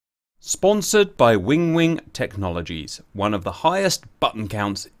Sponsored by Wing Technologies, one of the highest button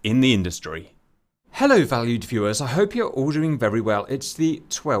counts in the industry. Hello valued viewers, I hope you're all doing very well. It's the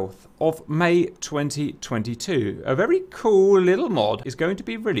 12th of May 2022. A very cool little mod is going to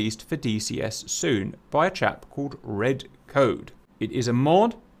be released for DCS soon by a chap called Red Code. It is a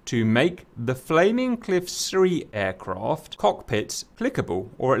mod to make the Flaming Cliffs 3 aircraft cockpits clickable,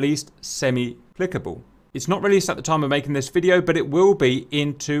 or at least semi-clickable. It's not released at the time of making this video, but it will be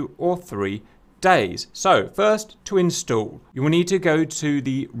in 2 or 3 days. So first, to install, you will need to go to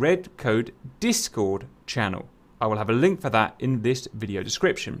the Red Code Discord channel. I will have a link for that in this video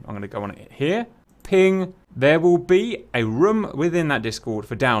description. I'm going to go on it here, ping. There will be a room within that Discord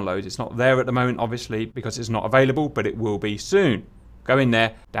for downloads. It's not there at the moment, obviously, because it's not available, but it will be soon. Go in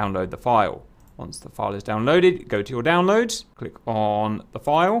there, download the file. Once the file is downloaded, go to your downloads, click on the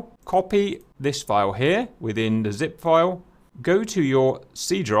file, copy this file here within the zip file, go to your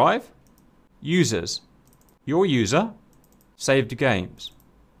C drive, users, your user, saved games,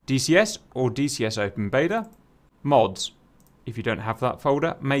 DCS or DCS Open Beta, mods, if you don't have that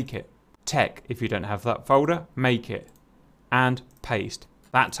folder, make it, tech, if you don't have that folder, make it, and paste.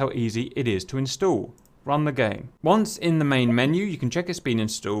 That's how easy it is to install. Run the game. Once in the main menu, you can check it's been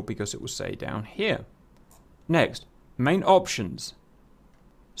installed because it will say down here. Next, main options.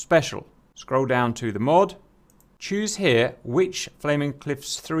 Special. Scroll down to the mod. Choose here which Flaming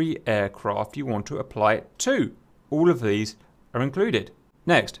Cliffs 3 aircraft you want to apply it to. All of these are included.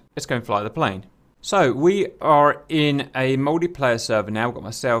 Next, let's go and fly the plane. So we are in a multiplayer server now. We've got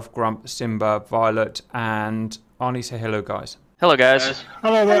myself, Grump, Simba, Violet, and Arnie. Say hello, guys. Hello, guys.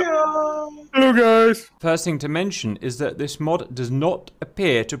 Hello there. Hello, guys. First thing to mention is that this mod does not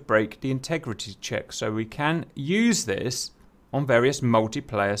appear to break the integrity check, so we can use this on various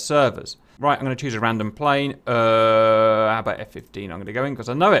multiplayer servers. Right, I'm going to choose a random plane. How about F15? I'm going to go in because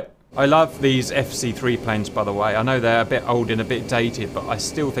I know it. I love these FC3 planes, by the way. I know they're a bit old and a bit dated, but I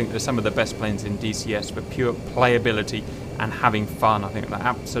still think they're some of the best planes in DCS for pure playability and having fun. I think they're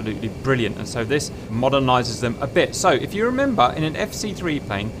absolutely brilliant, and so this modernizes them a bit. So if you remember, in an FC3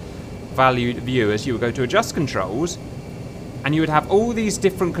 plane, valued viewers, you would go to adjust controls and you would have all these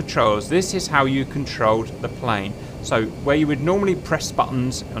different controls. This is how you controlled the plane. So where you would normally press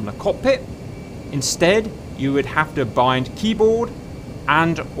buttons on the cockpit, instead you would have to bind keyboard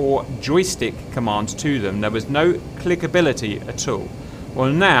and or joystick commands to them. There was no clickability at all.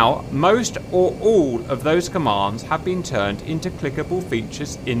 Well, now most or all of those commands have been turned into clickable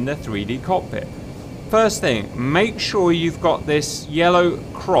features in the 3D cockpit. First thing, make sure you've got this yellow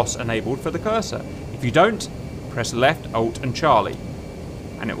cross enabled for the cursor. If you don't, press left, alt and Charlie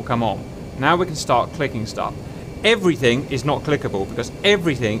and it will come on. Now we can start clicking stuff. Everything is not clickable because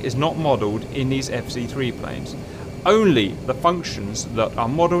everything is not modeled in these FC3 planes. Only the functions that are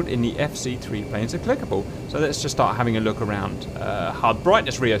modeled in the FC3 planes are clickable. So let's just start having a look around. HUD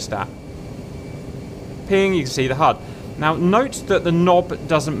brightness rheostat. Ping, you can see the HUD. Now note that the knob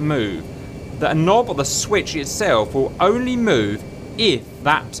doesn't move. The knob or the switch itself will only move if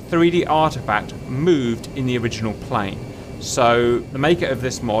that 3D artifact moved in the original plane. So the maker of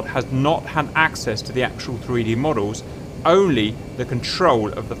this mod has not had access to the actual 3D models, only the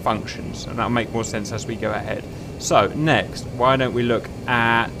control of the functions, and that'll make more sense as we go ahead. So next, why don't we look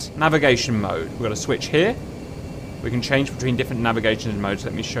at navigation mode. We've got a switch here. We can change between different navigation modes.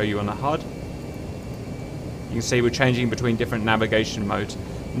 Let me show you on the HUD. You can see we're changing between different navigation modes.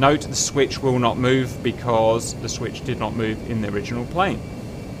 Note the switch will not move because the switch did not move in the original plane.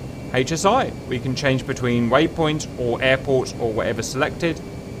 HSI, we can change between waypoints or airports or whatever selected,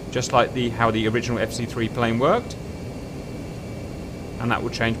 just like how the original FC3 plane worked. And that will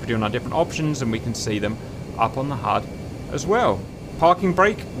change between our different options and we can see them up on the HUD as well. Parking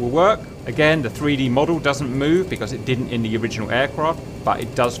brake will work. Again, the 3D model doesn't move because it didn't in the original aircraft, but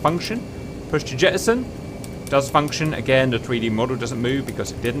it does function. Push to jettison does function. Again, the 3D model doesn't move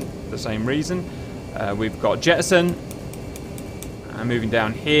because it didn't, for the same reason. We've got jettison. And moving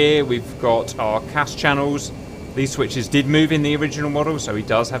down here, we've got our cast channels. These switches did move in the original model, so he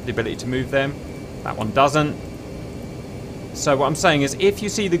does have the ability to move them. That one doesn't. So what I'm saying is, if you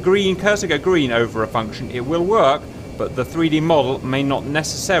see the green cursor go green over a function, it will work, but the 3D model may not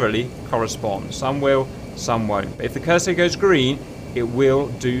necessarily correspond. Some will, some won't. But if the cursor goes green, it will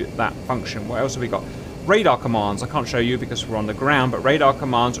do that function. What else have we got? Radar commands. I can't show you because we're on the ground, but radar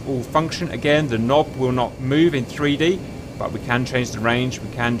commands all function. Again, the knob will not move in 3D, but we can change the range, we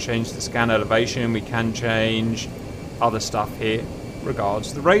can change the scan elevation, we can change other stuff here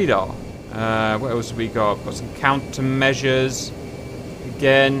regards the radar. What else have we got? We've got some countermeasures.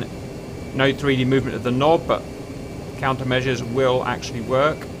 Again, no 3D movement of the knob, but countermeasures will actually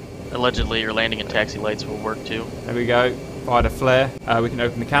work. Allegedly, your landing and taxi lights will work too. There we go. Fired a flare. We can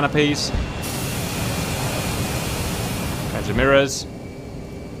open the canopies. Change the mirrors.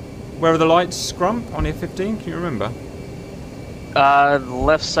 Where are the lights, Grump? On F15? Can you remember?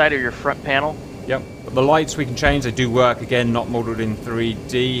 Left side of your front panel. Yep. But the lights we can change. They do work. Again, not modelled in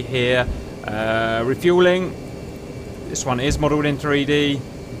 3D here. Refueling. This one is modelled in 3D.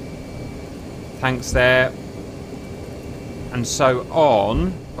 Tanks there. And so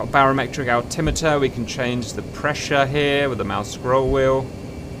on. Got a barometric altimeter. We can change the pressure here with the mouse scroll wheel.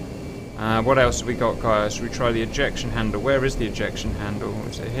 What else have we got, guys? Should we try the ejection handle? Where is the ejection handle?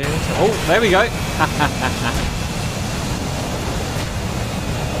 Is it here? Oh, there we go.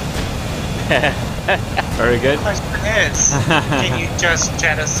 Very good. The question is, can you just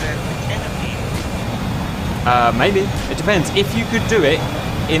jettison the canopy? Maybe. It depends. If you could do it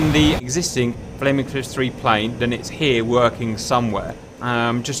in the existing Flaming Cliffs 3 plane, then it's here working somewhere.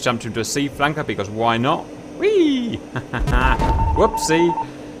 Just jumped into a sea flanker because why not? Whee! Whoopsie.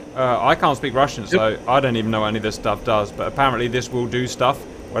 I can't speak Russian, so I don't even know what any of this stuff does, but apparently this will do stuff,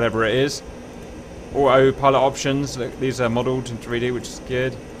 whatever it is. Autopilot options, look, these are modelled in 3D, which is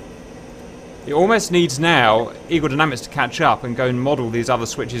good. It almost needs now Eagle Dynamics to catch up and go and model these other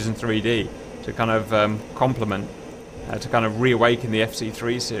switches in 3D to kind of complement, to kind of reawaken the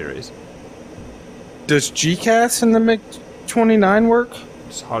FC3 series. Does GCAS in the MiG-29 work?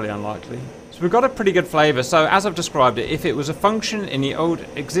 It's highly unlikely. So we've got a pretty good flavour. So as I've described it, if it was a function in the old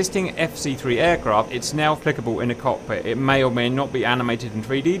existing FC3 aircraft, it's now clickable in a cockpit. It may or may not be animated in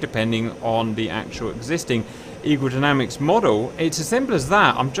 3D depending on the actual existing Eagle Dynamics model. It's as simple as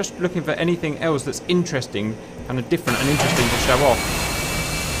that. I'm just looking for anything else that's interesting, kind of different and interesting to show off.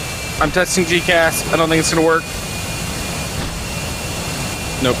 I'm testing GCAS. I don't think it's going to work.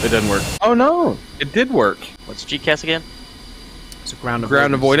 Nope, it didn't work. Oh no, it did work. What's GCAS again? It's a ground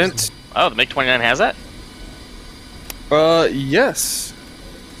avoidance. Oh, the MiG-29 has that? Yes.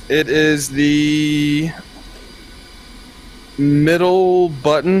 It is the middle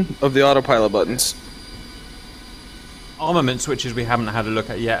button of the autopilot buttons. Armament switches we haven't had a look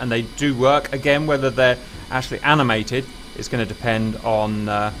at yet, and they do work. Again, whether they're actually animated is going to depend on,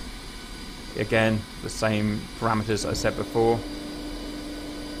 again, the same parameters I said before.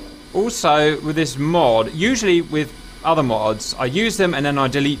 Also, with this mod, usually with other mods, I use them and then I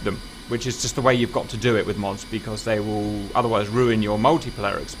delete them, which is just the way you've got to do it with mods because they will otherwise ruin your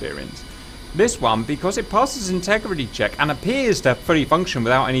multiplayer experience. This one, because it passes integrity check and appears to fully function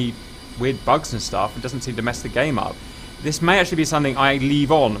without any weird bugs and stuff, it doesn't seem to mess the game up. This may actually be something I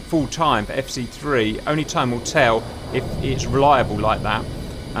leave on full time for FC3. Only time will tell if it's reliable like that.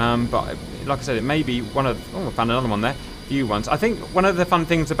 But like I said, it may be one of... Oh, I found another one there. Few ones. I think one of the fun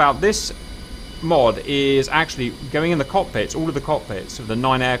things about this mod is actually going in the cockpits, all of the cockpits of the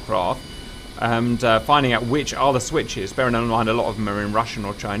 9 aircraft, and finding out which are the switches. Bearing in mind a lot of them are in Russian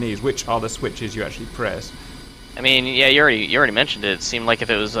or Chinese. Which are the switches you actually press? I mean, yeah, you already mentioned it. It seemed like if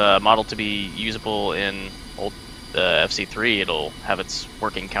it was modeled to be usable in old FC3, it'll have its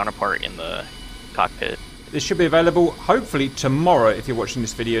working counterpart in the cockpit. This should be available hopefully tomorrow if you're watching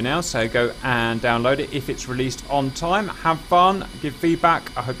this video now, so go and download it if it's released on time. Have fun, give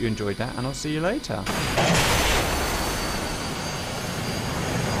feedback. I hope you enjoyed that, and I'll see you later.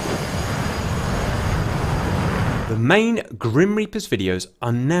 The main Grim Reapers videos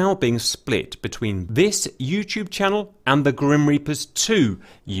are now being split between this YouTube channel and the Grim Reapers 2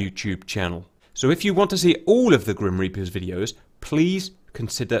 YouTube channel. So if you want to see all of the Grim Reapers videos, please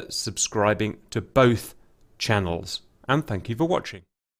consider subscribing to both channels. And thank you for watching.